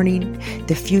forewarning,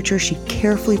 the future she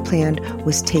carefully planned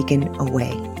was taken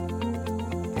away.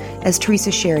 As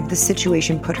Teresa shared, the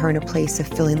situation put her in a place of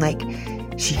feeling like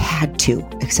she had to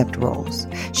accept roles.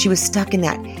 She was stuck in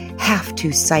that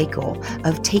have-to cycle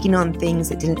of taking on things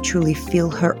that didn't truly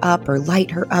fill her up or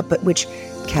light her up, but which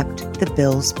kept the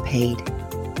bills paid.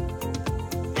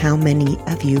 How many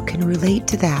of you can relate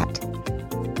to that?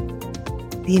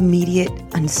 The immediate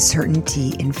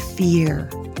uncertainty and fear,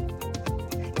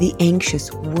 the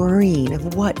anxious worrying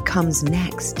of what comes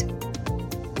next.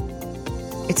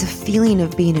 It's a feeling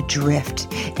of being adrift,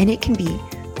 and it can be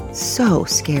so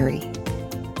scary.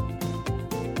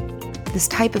 This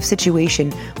type of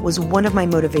situation was one of my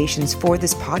motivations for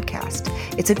this podcast.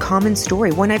 It's a common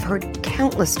story, one I've heard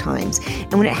countless times.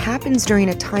 And when it happens during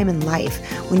a time in life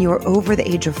when you are over the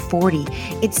age of 40,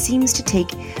 it seems to take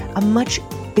a much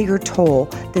bigger toll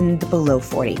than the below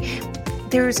 40.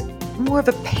 There's more of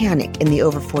a panic in the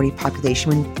over 40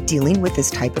 population when dealing with this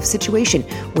type of situation,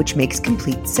 which makes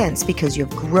complete sense because you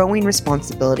have growing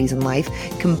responsibilities in life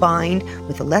combined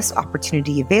with the less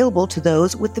opportunity available to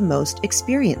those with the most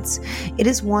experience. It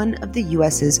is one of the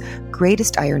US's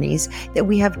greatest ironies that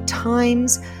we have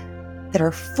times that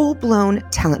are full-blown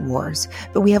talent wars,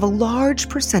 but we have a large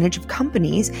percentage of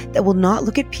companies that will not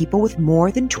look at people with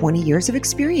more than 20 years of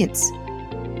experience.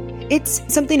 It's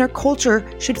something our culture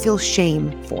should feel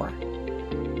shame for.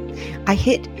 I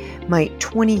hit my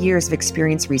 20 years of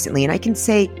experience recently, and I can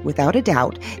say without a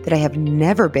doubt that I have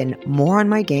never been more on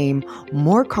my game,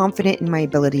 more confident in my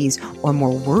abilities, or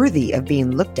more worthy of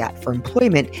being looked at for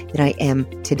employment than I am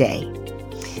today.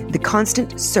 The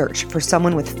constant search for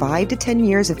someone with 5 to 10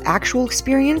 years of actual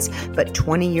experience, but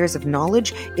 20 years of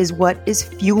knowledge is what is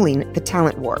fueling the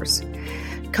talent wars.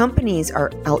 Companies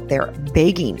are out there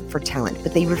begging for talent,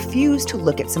 but they refuse to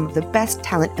look at some of the best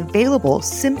talent available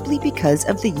simply because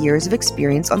of the years of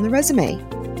experience on the resume.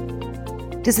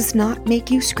 Does this not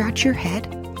make you scratch your head?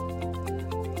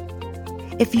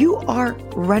 If you are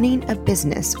running a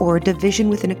business or a division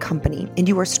within a company and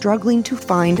you are struggling to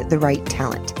find the right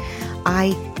talent,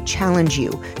 I challenge you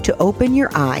to open your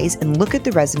eyes and look at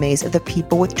the resumes of the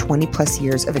people with 20 plus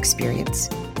years of experience.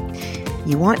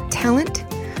 You want talent?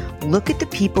 Look at the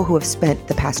people who have spent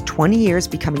the past 20 years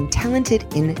becoming talented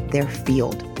in their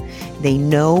field. They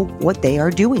know what they are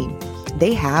doing.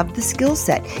 They have the skill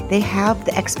set. They have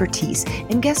the expertise.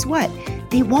 And guess what?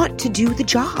 They want to do the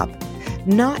job.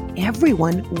 Not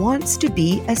everyone wants to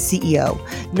be a CEO.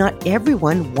 Not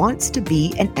everyone wants to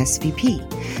be an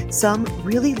SVP. Some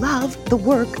really love the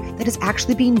work that is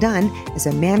actually being done as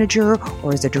a manager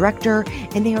or as a director,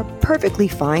 and they are perfectly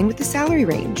fine with the salary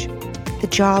range. The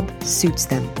job suits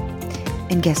them.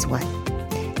 And guess what?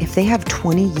 If they have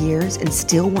 20 years and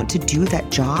still want to do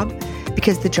that job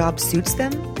because the job suits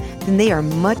them, then they are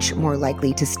much more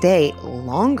likely to stay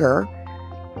longer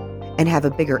and have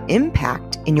a bigger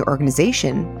impact in your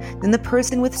organization than the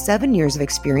person with 7 years of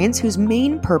experience whose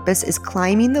main purpose is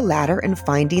climbing the ladder and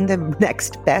finding the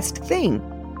next best thing.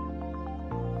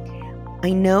 I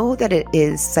know that it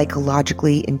is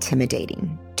psychologically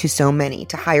intimidating to so many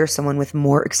to hire someone with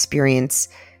more experience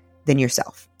than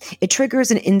yourself. It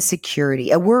triggers an insecurity,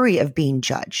 a worry of being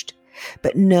judged.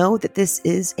 But know that this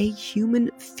is a human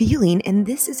feeling, and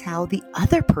this is how the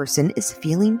other person is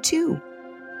feeling too.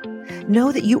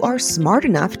 Know that you are smart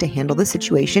enough to handle the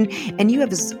situation, and you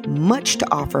have as much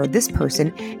to offer this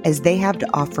person as they have to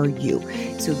offer you.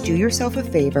 So do yourself a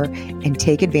favor and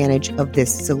take advantage of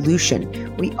this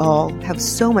solution. We all have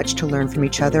so much to learn from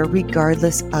each other,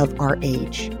 regardless of our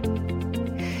age.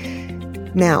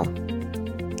 Now,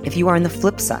 if you are on the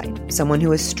flip side, someone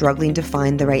who is struggling to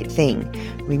find the right thing,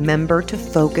 remember to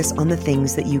focus on the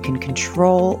things that you can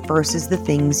control versus the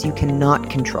things you cannot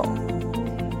control.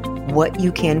 What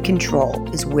you can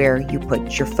control is where you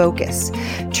put your focus.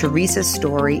 Teresa's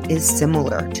story is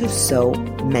similar to so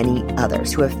many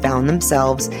others who have found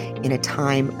themselves in a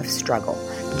time of struggle,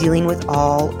 dealing with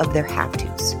all of their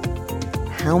have-tos.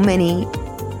 How many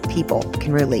people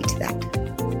can relate to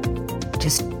that?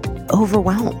 Just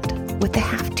overwhelmed with the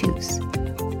have-tos.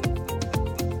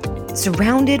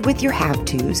 Surrounded with your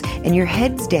have-tos and your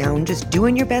heads down, just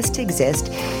doing your best to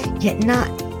exist, yet not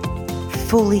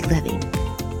fully living.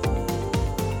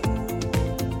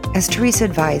 As Teresa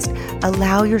advised,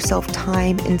 allow yourself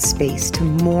time and space to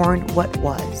mourn what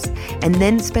was, and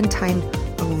then spend time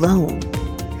alone,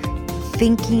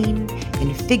 thinking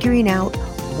and figuring out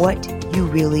what you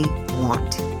really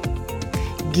want.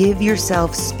 Give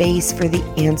yourself space for the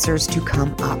answers to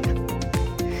come up.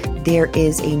 There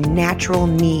is a natural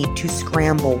need to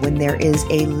scramble when there is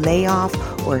a layoff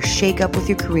or a shakeup with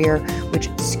your career, which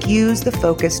skews the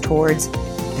focus towards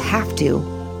the have to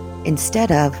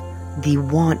instead of the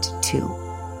want to.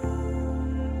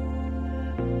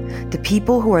 The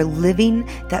people who are living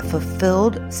that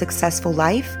fulfilled, successful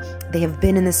life, they have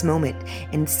been in this moment,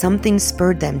 and something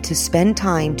spurred them to spend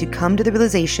time to come to the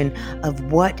realization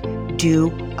of what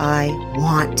do I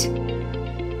want?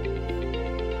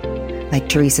 Like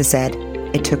Teresa said,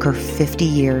 It took her 50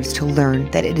 years to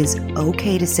learn that it is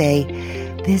okay to say,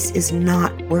 "This is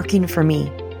not working for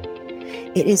me."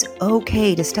 It is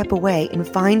okay to step away and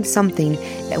find something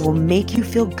that will make you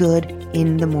feel good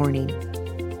in the morning.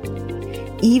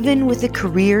 Even with a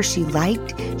career she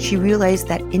liked, she realized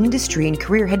that industry and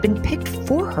career had been picked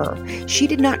for her. She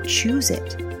did not choose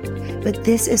it. But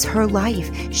this is her life.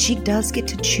 She does get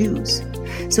to choose.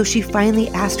 So she finally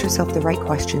asked herself the right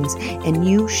questions, and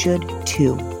you should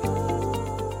too.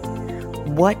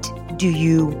 What do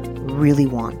you really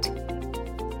want?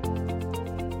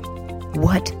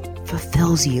 What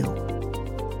fulfills you?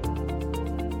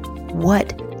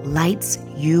 What lights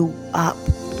you up?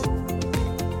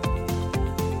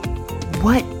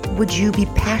 What would you be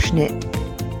passionate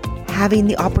having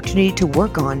the opportunity to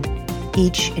work on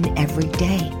each and every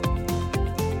day?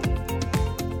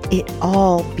 It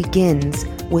all begins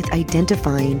with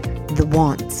identifying the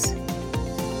wants.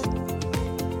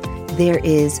 There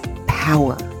is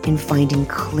power in finding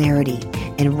clarity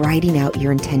and writing out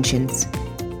your intentions.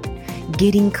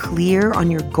 Getting clear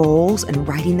on your goals and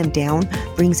writing them down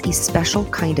brings a special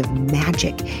kind of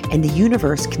magic, and the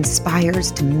universe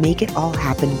conspires to make it all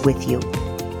happen with you.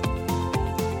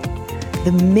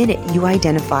 The minute you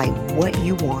identify what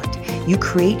you want, you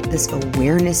create this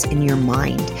awareness in your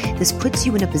mind. This puts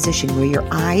you in a position where your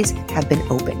eyes have been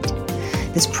opened.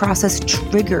 This process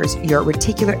triggers your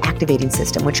reticular activating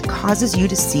system, which causes you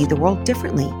to see the world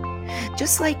differently.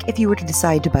 Just like if you were to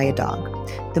decide to buy a dog.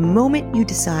 The moment you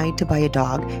decide to buy a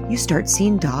dog, you start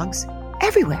seeing dogs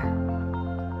everywhere.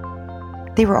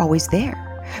 They were always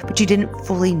there, but you didn't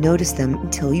fully notice them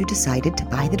until you decided to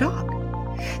buy the dog.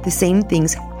 The same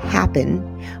things happen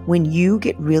when you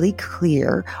get really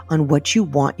clear on what you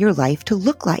want your life to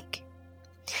look like.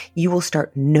 You will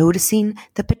start noticing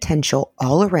the potential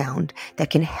all around that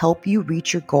can help you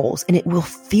reach your goals, and it will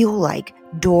feel like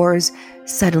doors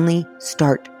suddenly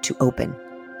start to open.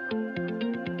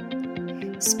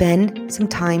 Spend some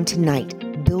time tonight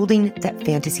building that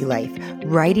fantasy life,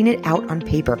 writing it out on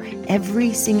paper,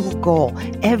 every single goal,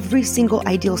 every single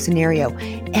ideal scenario,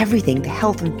 everything, the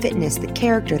health and fitness, the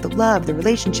character, the love, the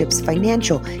relationships,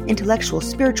 financial, intellectual,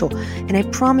 spiritual, and I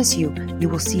promise you, you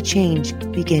will see change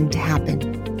begin to happen.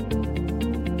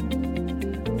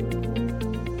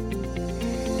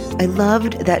 I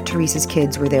loved that Teresa's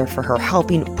kids were there for her,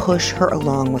 helping push her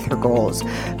along with her goals.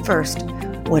 First,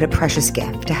 what a precious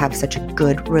gift to have such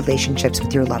good relationships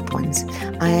with your loved ones.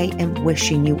 I am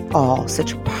wishing you all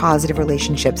such positive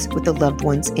relationships with the loved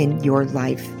ones in your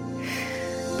life.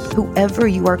 Whoever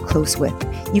you are close with,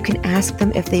 you can ask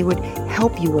them if they would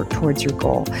help you work towards your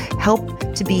goal, help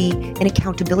to be an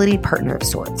accountability partner of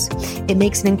sorts. It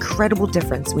makes an incredible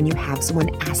difference when you have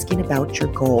someone asking about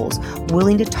your goals,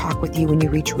 willing to talk with you when you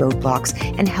reach roadblocks,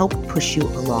 and help push you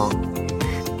along.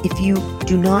 If you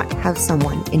do not have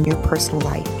someone in your personal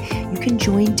life, you can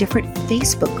join different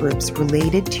Facebook groups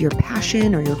related to your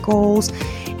passion or your goals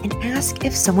and ask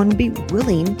if someone would be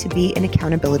willing to be an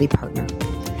accountability partner.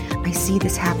 I see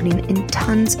this happening in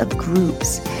tons of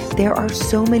groups. There are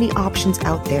so many options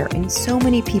out there and so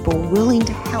many people willing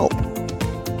to help.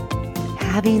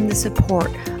 Having the support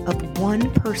of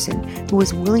one person who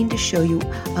is willing to show you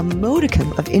a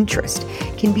modicum of interest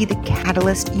can be the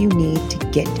catalyst you need to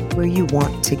get where you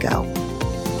want to go.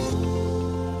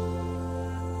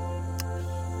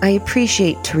 I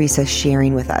appreciate Teresa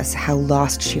sharing with us how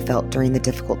lost she felt during the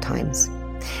difficult times,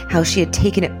 how she had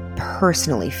taken it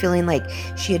personally, feeling like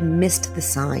she had missed the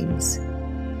signs.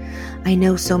 I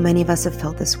know so many of us have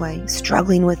felt this way,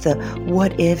 struggling with the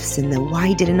what ifs and the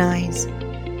why didn't I's.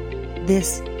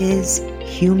 This is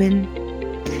human.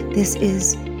 This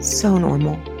is so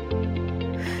normal.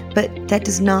 But that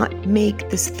does not make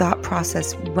this thought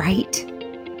process right.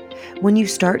 When you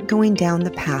start going down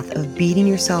the path of beating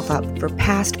yourself up for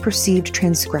past perceived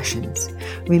transgressions,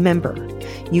 remember,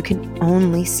 you can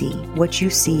only see what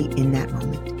you see in that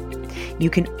moment.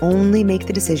 You can only make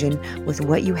the decision with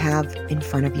what you have in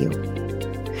front of you.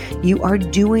 You are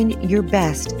doing your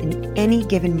best in any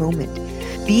given moment.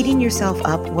 Beating yourself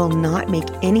up will not make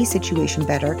any situation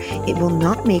better. It will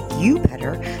not make you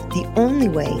better. The only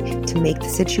way to make the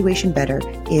situation better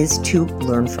is to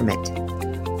learn from it.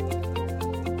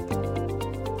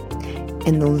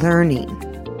 And the learning,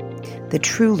 the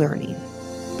true learning,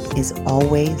 is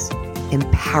always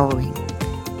empowering.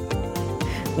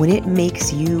 When it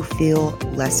makes you feel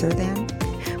lesser than,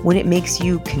 when it makes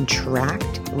you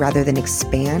contract rather than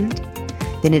expand,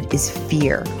 then it is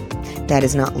fear. That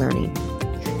is not learning.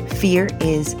 Fear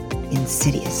is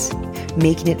insidious,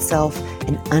 making itself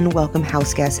an unwelcome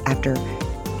house guest after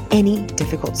any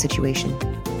difficult situation.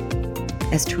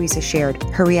 As Teresa shared,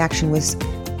 her reaction was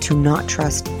to not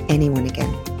trust anyone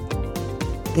again.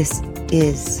 This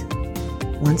is,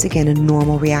 once again, a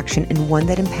normal reaction and one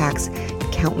that impacts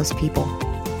countless people.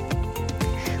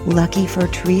 Lucky for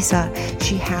Teresa,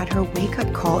 she had her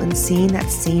wake-up call and seeing that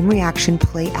same reaction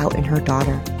play out in her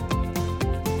daughter.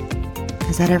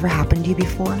 Has that ever happened to you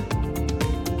before?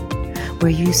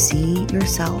 Where you see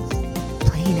yourself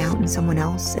playing out in someone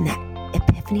else and that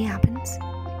epiphany happens?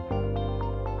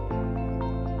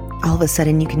 All of a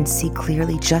sudden you can see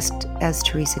clearly, just as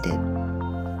Teresa did.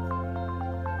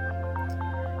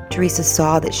 Teresa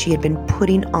saw that she had been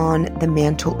putting on the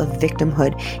mantle of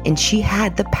victimhood, and she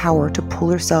had the power to pull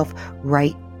herself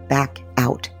right back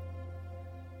out.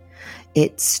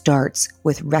 It starts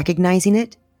with recognizing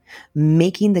it,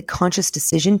 making the conscious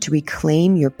decision to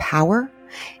reclaim your power,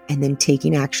 and then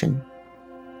taking action.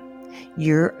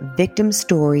 Your victim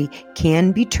story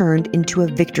can be turned into a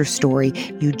victor story.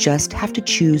 You just have to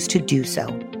choose to do so.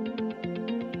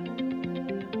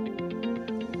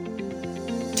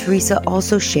 Teresa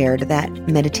also shared that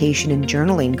meditation and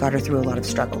journaling got her through a lot of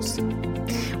struggles.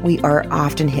 We are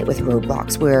often hit with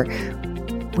roadblocks where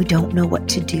we don't know what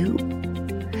to do,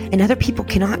 and other people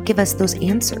cannot give us those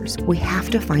answers. We have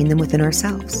to find them within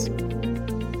ourselves.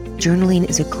 Journaling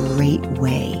is a great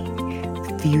way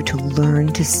for you to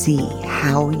learn to see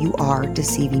how you are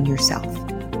deceiving yourself.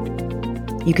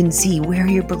 You can see where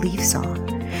your beliefs are.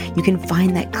 You can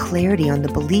find that clarity on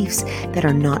the beliefs that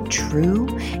are not true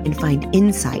and find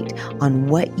insight on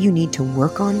what you need to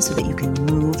work on so that you can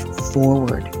move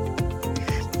forward.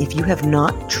 If you have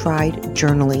not tried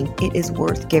journaling, it is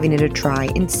worth giving it a try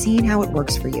and seeing how it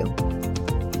works for you.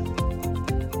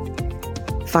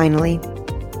 Finally,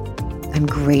 I'm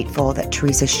grateful that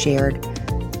Teresa shared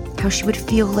how she would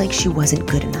feel like she wasn't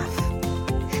good enough.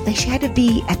 Like she had to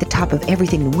be at the top of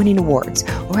everything and winning awards,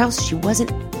 or else she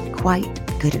wasn't quite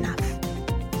good enough.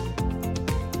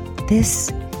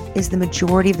 This is the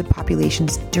majority of the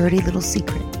population's dirty little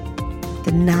secret.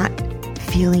 The not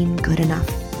feeling good enough.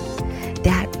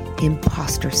 That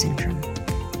imposter syndrome.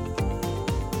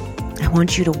 I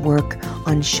want you to work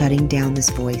on shutting down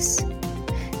this voice.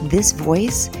 This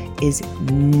voice is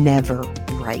never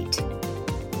right.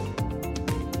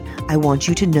 I want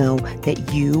you to know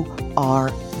that you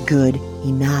are good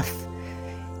enough.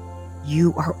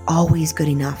 You are always good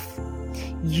enough.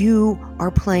 You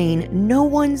are playing no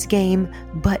one's game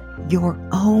but your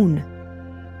own.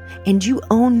 And you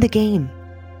own the game.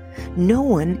 No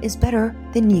one is better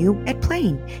than you at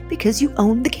playing because you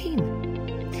own the game.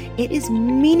 It is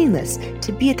meaningless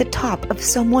to be at the top of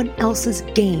someone else's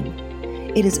game.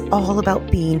 It is all about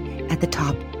being at the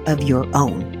top of your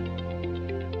own.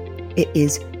 It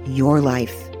is your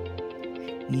life,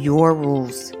 your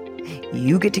rules.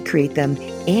 You get to create them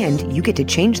and you get to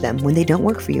change them when they don't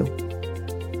work for you.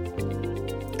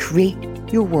 Create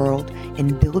your world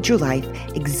and build your life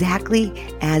exactly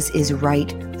as is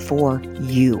right for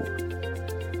you.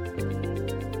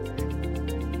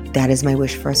 That is my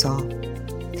wish for us all.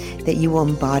 That you will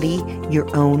embody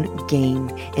your own game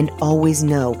and always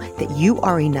know that you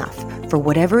are enough for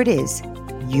whatever it is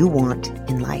you want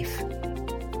in life.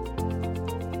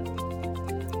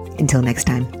 Until next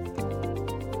time.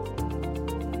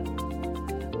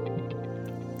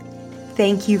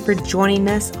 Thank you for joining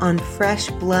us on Fresh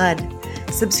Blood.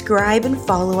 Subscribe and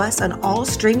follow us on all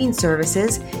streaming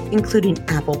services, including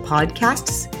Apple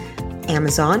Podcasts,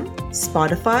 Amazon,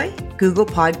 Spotify, Google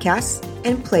Podcasts,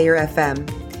 and Player FM.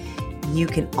 You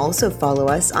can also follow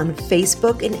us on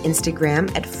Facebook and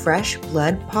Instagram at Fresh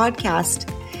Blood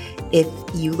Podcast. If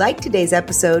you liked today's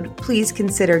episode, please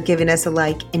consider giving us a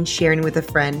like and sharing with a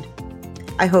friend.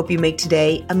 I hope you make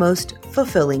today a most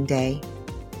fulfilling day.